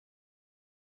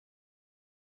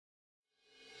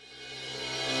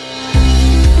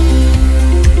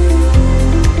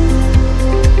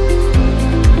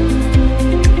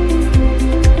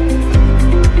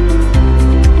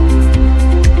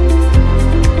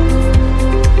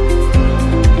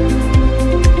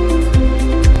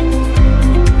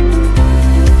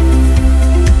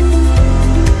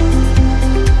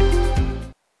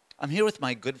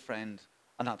my good friend,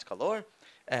 Anat Galor.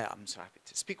 I'm so happy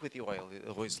to speak with you. I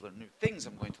always learn new things.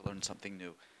 I'm going to learn something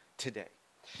new today.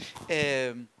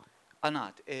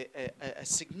 Anat, a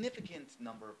significant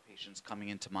number of patients coming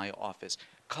into my office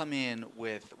come in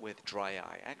with dry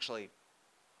eye. Actually,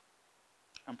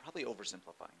 I'm probably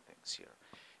oversimplifying things here.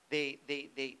 They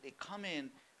come in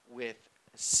with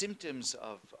symptoms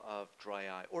of dry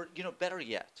eye, or better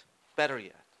yet,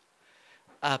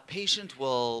 a patient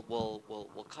will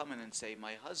come in and say,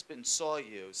 "My husband saw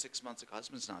you 6 months ago.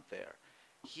 Husband's not there.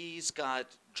 He's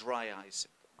got dry eye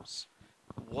symptoms.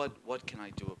 What can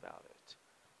I do about it?"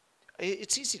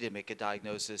 It's easy to make a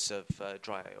diagnosis of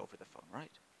dry eye over the phone,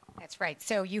 right? That's right.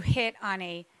 So you hit on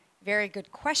a very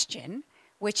good question,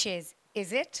 which is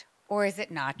it or is it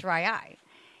not dry eye?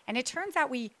 And it turns out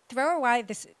we throw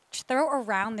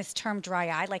around this term dry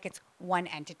eye like it's one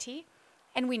entity,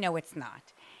 and we know it's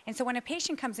not. And so when a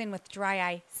patient comes in with dry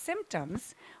eye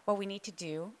symptoms, what we need to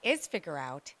do is figure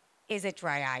out, is it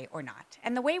dry eye or not?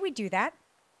 And the way we do that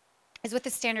is with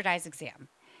a standardized exam.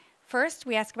 First,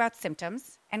 we ask about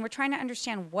symptoms, and we're trying to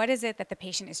understand what is it that the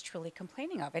patient is truly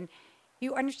complaining of. And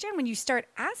you understand when you start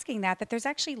asking that there's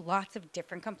actually lots of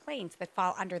different complaints that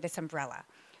fall under this umbrella.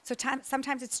 So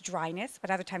sometimes it's dryness,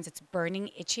 but other times it's burning,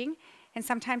 itching, and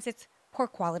sometimes it's poor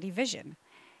quality vision.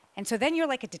 And so then you're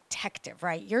like a detective,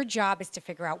 right? Your job is to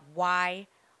figure out why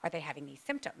are they having these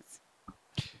symptoms.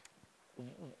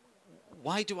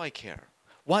 Why do I care?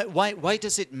 Why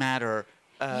does it matter?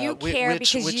 You care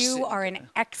because you are an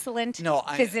excellent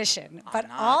physician, but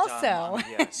also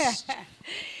yes.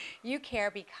 you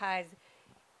care because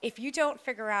if you don't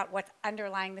figure out what's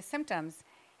underlying the symptoms,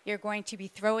 you're going to be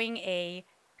throwing a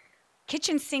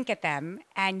kitchen sink at them,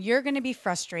 and you're going to be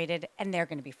frustrated, and they're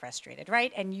going to be frustrated,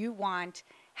 right? And you want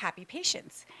happy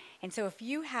patients. And so if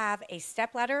you have a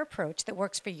stepladder approach that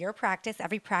works for your practice,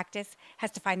 every practice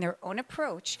has to find their own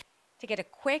approach to get a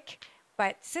quick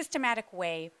but systematic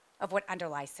way of what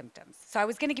underlies symptoms. So I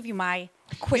was going to give you my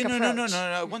quick approach. No.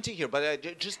 I want to hear,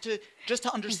 but just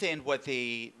to understand what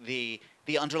the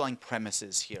underlying premise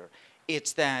is here.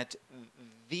 It's that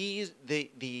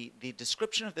the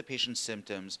description of the patient's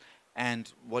symptoms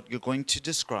and what you're going to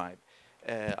describe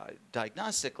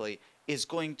diagnostically is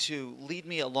going to lead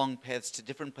me along paths to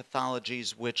different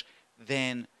pathologies, which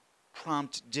then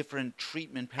prompt different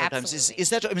treatment paradigms. Absolutely.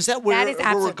 Is that where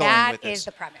we're going with this? That is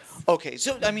the premise. Okay,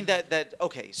 so I mean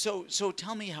okay. So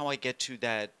tell me how I get to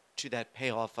that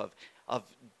payoff of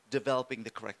developing the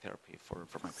correct therapy for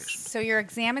my patient. So your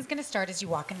exam is going to start as you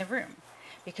walk in the room,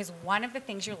 because one of the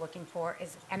things you're looking for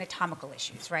is anatomical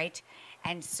issues, right?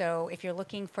 And so if you're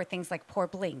looking for things like poor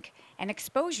blink and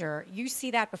exposure, you see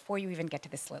that before you even get to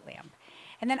the slit lamp.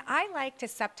 And then I like to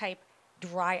subtype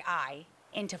dry eye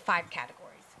into 5 categories.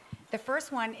 The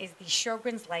first one is the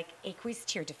Sjogren's-like aqueous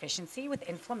tear deficiency with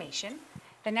inflammation.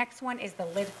 The next one is the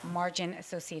lid margin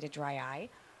associated dry eye.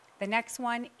 The next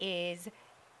one is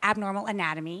abnormal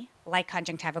anatomy, like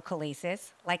conjunctival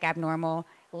chalasis, like abnormal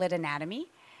lid anatomy.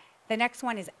 The next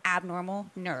one is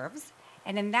abnormal nerves.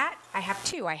 And in that, I have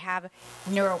 2. I have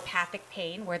neuropathic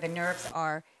pain, where the nerves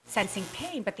are sensing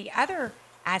pain, but the other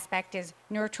aspect is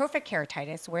neurotrophic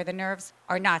keratitis, where the nerves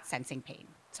are not sensing pain.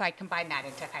 So I combine that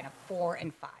into kind of 4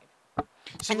 and 5.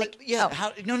 So and the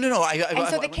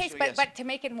case, but to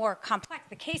make it more complex,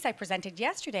 the case I presented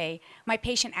yesterday, my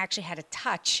patient actually had a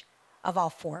touch of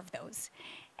all 4 of those.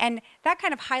 And that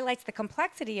kind of highlights the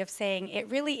complexity of saying it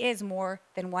really is more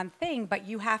than one thing, but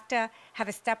you have to have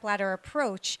a stepladder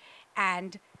approach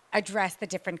and address the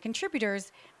different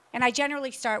contributors. And I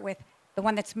generally start with the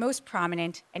one that's most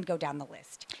prominent and go down the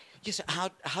list. Yes.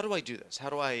 How do I do this? How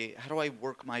do I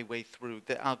work my way through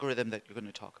the algorithm that you're going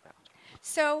to talk about?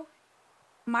 So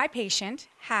my patient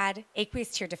had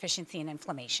aqueous tear deficiency and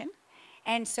inflammation.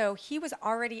 And so he was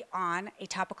already on a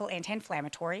topical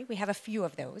anti-inflammatory. We have a few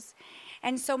of those.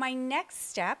 And so my next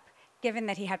step, given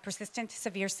that he had persistent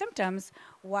severe symptoms,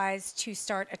 was to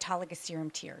start autologous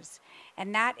serum tears.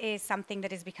 And that is something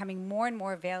that is becoming more and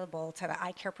more available to the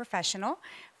eye care professional.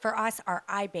 For us, our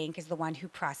eye bank is the one who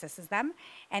processes them.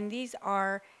 And these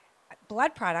are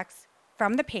blood products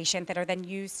from the patient that are then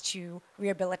used to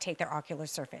rehabilitate their ocular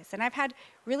surface. And I've had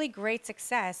really great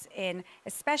success in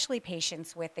especially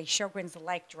patients with a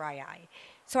Sjogren's-like dry eye.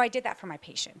 So I did that for my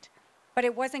patient, but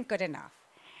it wasn't good enough.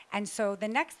 And so the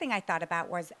next thing I thought about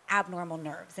was abnormal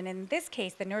nerves. And in this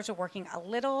case, the nerves are working a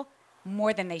little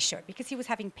more than they should because he was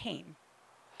having pain.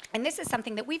 And this is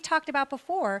something that we've talked about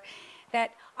before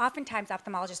that oftentimes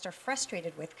ophthalmologists are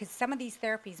frustrated with because some of these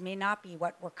therapies may not be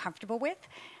what we're comfortable with,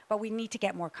 but we need to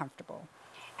get more comfortable.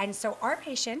 And so our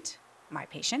patient, my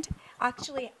patient,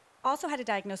 actually also had a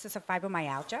diagnosis of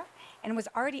fibromyalgia and was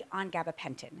already on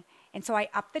gabapentin. And so I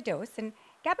upped the dose. And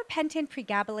gabapentin,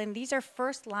 pregabalin, these are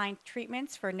first-line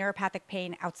treatments for neuropathic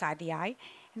pain outside the eye,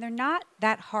 and they're not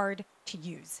that hard to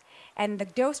use. And the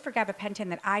dose for gabapentin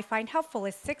that I find helpful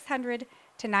is 600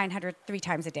 to 900 3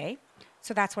 times a day.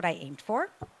 So that's what I aimed for.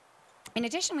 In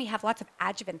addition, we have lots of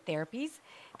adjuvant therapies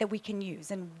that we can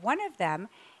use, and one of them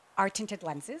are tinted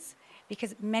lenses,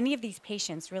 because many of these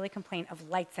patients really complain of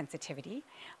light sensitivity.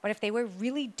 But if they wear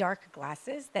really dark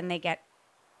glasses, then they get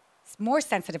more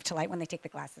sensitive to light when they take the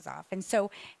glasses off. And so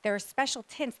there are special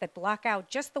tints that block out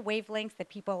just the wavelengths that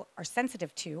people are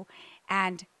sensitive to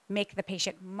and make the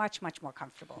patient much, much more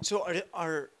comfortable. So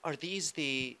are these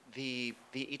the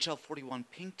HL41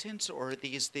 pink tints, or are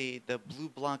these the blue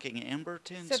blocking amber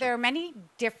tints? So there are many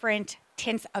different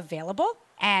tints available,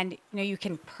 and you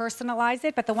can personalize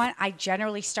it, but the one I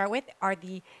generally start with are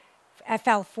the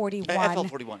FL41.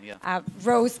 FL41, yeah.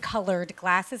 Rose-colored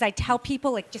glasses. I tell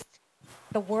people,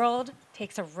 the world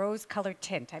takes a rose-colored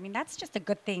tint. I mean, that's just a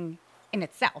good thing in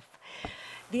itself.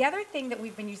 The other thing that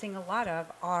we've been using a lot of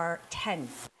are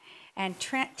TENS. And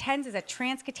TENS is a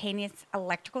transcutaneous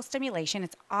electrical stimulation.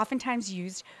 It's oftentimes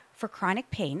used for chronic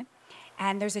pain.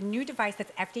 And there's a new device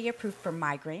that's FDA approved for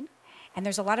migraine. And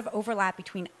there's a lot of overlap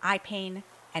between eye pain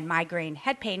and migraine,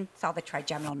 head pain. It's all the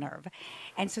trigeminal nerve.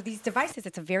 And so these devices,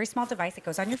 it's a very small device. It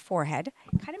goes on your forehead.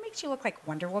 Kind of makes you look like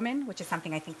Wonder Woman, which is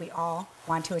something I think we all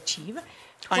want to achieve.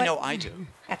 I know I do.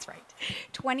 That's right.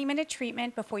 20-minute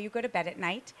treatment before you go to bed at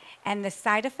night. And the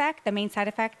side effect, the main side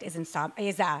effect is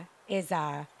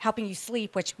helping you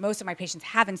sleep, which most of my patients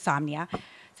have insomnia.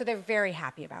 So they're very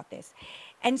happy about this.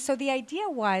 And so the idea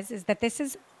is that this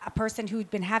is a person who'd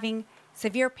been having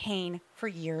severe pain for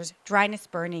years, dryness,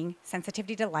 burning,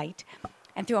 sensitivity to light,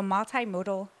 and through a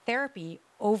multimodal therapy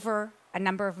over a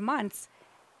number of months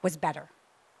was better.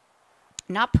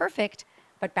 Not perfect,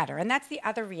 but better. And that's the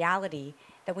other reality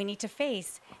that we need to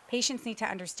face. Patients need to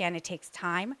understand it takes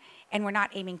time, and we're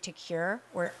not aiming to cure,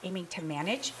 we're aiming to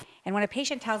manage. And when a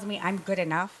patient tells me I'm good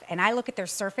enough, and I look at their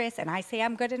surface and I say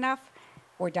I'm good enough,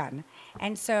 we're done.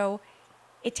 And so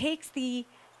it takes the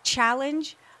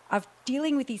challenge of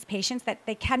dealing with these patients that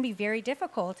they can be very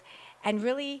difficult, and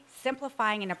really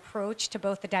simplifying an approach to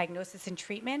both the diagnosis and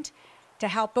treatment to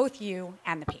help both you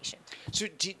and the patient. So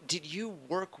did you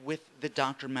work with the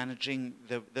doctor managing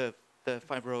the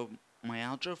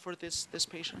fibromyalgia for this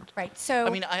patient? Right. So I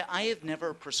mean, I have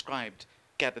never prescribed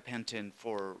gabapentin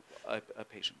for a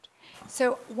patient.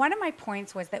 So one of my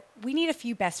points was that we need a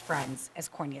few best friends as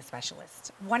cornea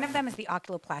specialists. One of them is the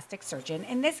oculoplastic surgeon.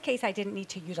 In this case, I didn't need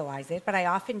to utilize it, but I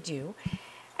often do.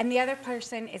 And the other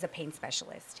person is a pain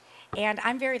specialist. And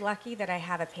I'm very lucky that I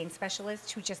have a pain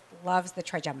specialist who just loves the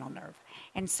trigeminal nerve.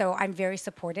 And so I'm very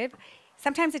supportive.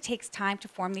 Sometimes it takes time to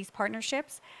form these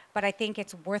partnerships, but I think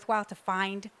it's worthwhile to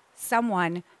find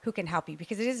someone who can help you,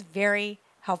 because it is very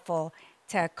helpful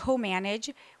to co-manage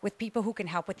with people who can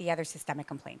help with the other systemic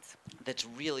complaints. That's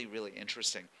really, really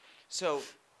interesting. So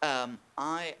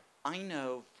I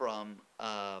know from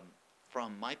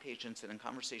my patients and in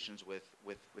conversations with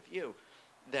you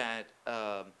that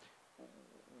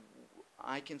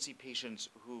I can see patients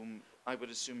whom I would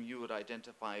assume you would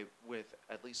identify with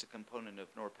at least a component of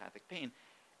neuropathic pain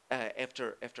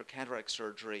after cataract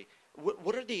surgery.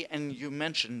 What are and you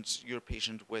mentioned your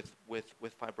patient with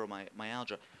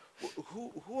fibromyalgia.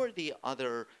 Who are the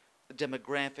other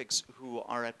demographics who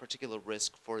are at particular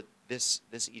risk for this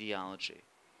etiology?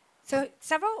 So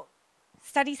several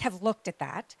studies have looked at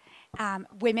that.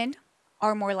 Women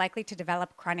are more likely to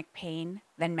develop chronic pain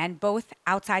than men, both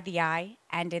outside the eye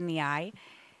and in the eye.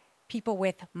 People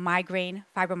with migraine,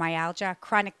 fibromyalgia,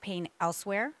 chronic pain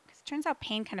elsewhere. Because it turns out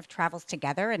pain kind of travels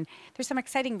together, and there's some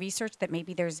exciting research that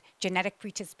maybe there's genetic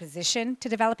predisposition to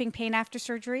developing pain after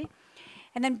surgery.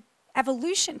 And then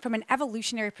from an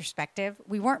evolutionary perspective,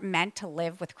 we weren't meant to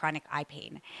live with chronic eye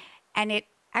pain. And it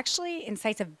actually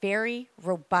incites a very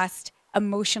robust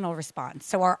emotional response.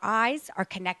 So our eyes are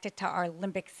connected to our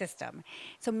limbic system.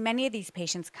 So many of these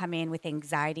patients come in with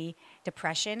anxiety,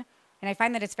 depression, and I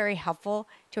find that it's very helpful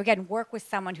to, again, work with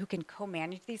someone who can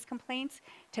co-manage these complaints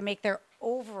to make their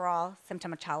overall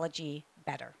symptomatology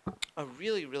better.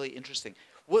 Really, really interesting.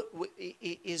 What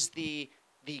is the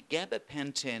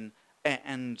gabapentin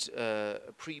and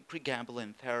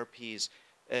pregabalin therapies?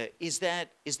 Is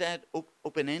that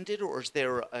open-ended, or is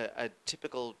there a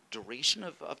typical duration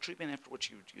of treatment after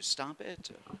which you stop it?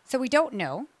 So we don't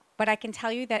know, but I can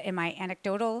tell you that in my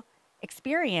anecdotal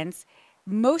experience,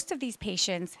 most of these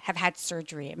patients have had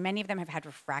surgery. Many of them have had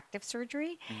refractive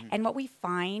surgery. Mm-hmm. And what we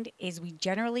find is we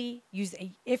generally use,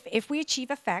 if we achieve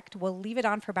effect, we'll leave it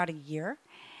on for about a year.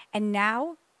 And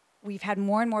now we've had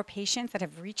more and more patients that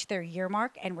have reached their year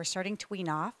mark, and we're starting to wean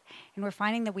off, and we're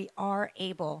finding that we are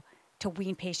able to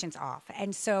wean patients off.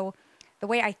 And so the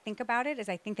way I think about it is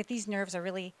I think that these nerves are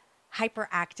really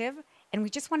hyperactive, and we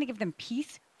just want to give them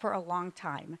peace for a long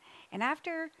time. And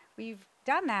after we've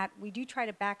done that, we do try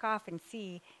to back off and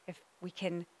see if we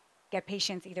can get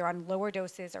patients either on lower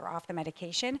doses or off the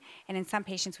medication. And in some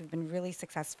patients, we've been really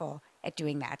successful at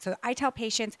doing that. So I tell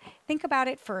patients, think about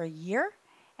it for a year,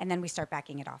 and then we start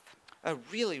backing it off.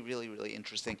 Really, really, really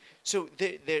interesting. So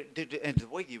and the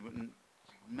way you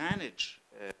manage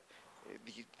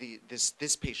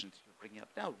this patient you're bringing up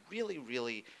now, really,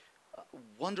 really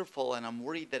wonderful. And I'm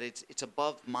worried that it's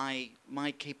above my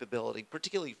capability,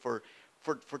 particularly for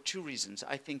two reasons.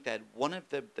 I think that one of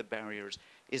the barriers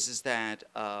is that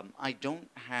I don't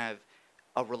have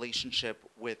a relationship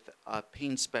with a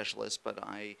pain specialist, but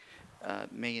I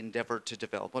may endeavor to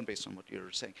develop one based on what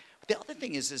you're saying. But the other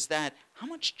thing is that how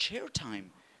much chair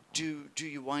time do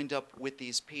you wind up with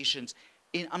these patients?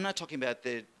 I'm not talking about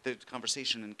the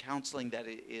conversation and counseling that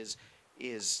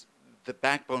is the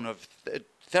backbone of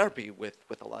therapy with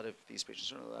a lot of these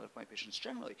patients, or a lot of my patients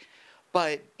generally.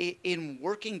 But in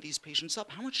working these patients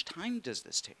up, how much time does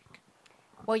this take?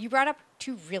 Well, you brought up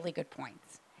two really good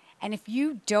points. And if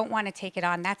you don't want to take it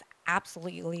on, that's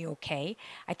absolutely okay.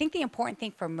 I think the important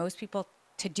thing for most people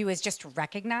to do is just to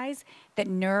recognize that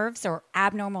nerves or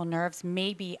abnormal nerves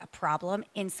may be a problem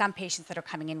in some patients that are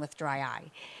coming in with dry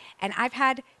eye. And I've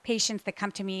had patients that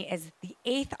come to me as the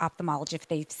 8th ophthalmologist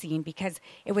they've seen because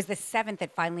it was the 7th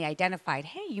that finally identified,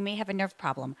 hey, you may have a nerve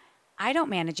problem. I don't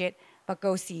manage it, but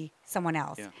go see someone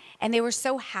else. Yeah. And they were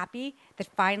so happy that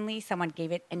finally someone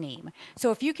gave it a name.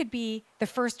 So if you could be the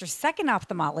first or second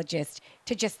ophthalmologist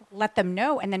to just let them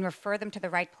know and then refer them to the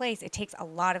right place, it takes a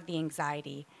lot of the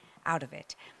anxiety out of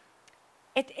it.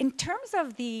 In terms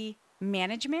of the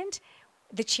management,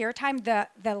 the chair time, the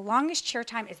longest chair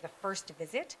time is the first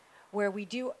visit, where we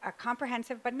do a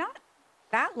comprehensive, but not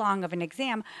that long of an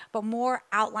exam, but more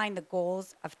outline the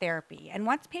goals of therapy. And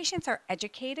once patients are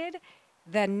educated,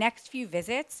 the next few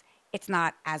visits, it's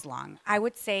not as long. I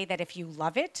would say that if you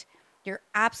love it, you're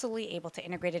absolutely able to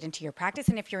integrate it into your practice.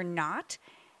 And if you're not,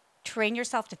 train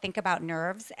yourself to think about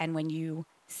nerves. And when you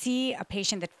see a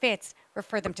patient that fits,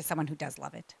 refer them to someone who does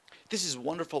love it. This is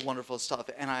wonderful, wonderful stuff.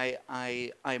 And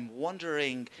I'm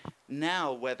wondering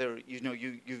now whether,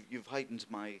 you've heightened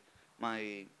my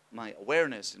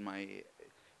awareness and my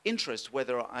interest,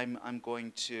 whether I'm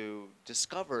going to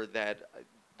discover that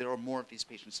there are more of these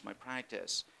patients in my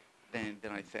practice than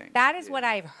I think. That is what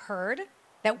I've heard,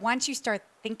 that once you start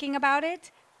thinking about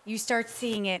it, you start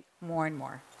seeing it more and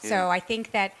more. Yeah. So I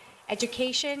think that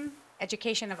education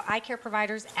of eye care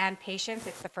providers and patients,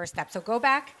 it's the first step. So go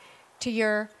back to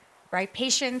your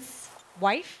patient's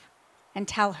wife and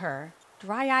tell her,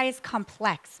 dry eye is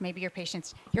complex. Maybe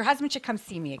your husband should come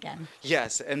see me again.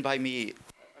 Yes, and by me,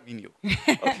 I mean you.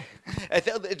 Okay.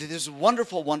 This is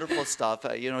wonderful, wonderful stuff.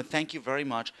 Thank you very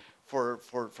much for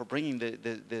bringing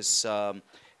this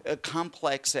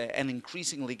complex and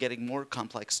increasingly getting more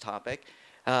complex topic.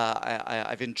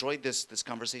 I've enjoyed this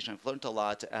conversation. I've learned a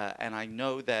lot, and I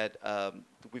know that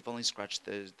we've only scratched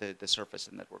the surface,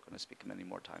 and that we're going to speak many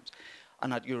more times.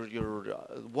 Anat, you're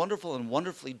wonderful and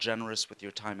wonderfully generous with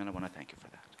your time, and I want to thank you for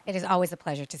that. It is always a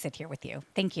pleasure to sit here with you.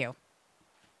 Thank you.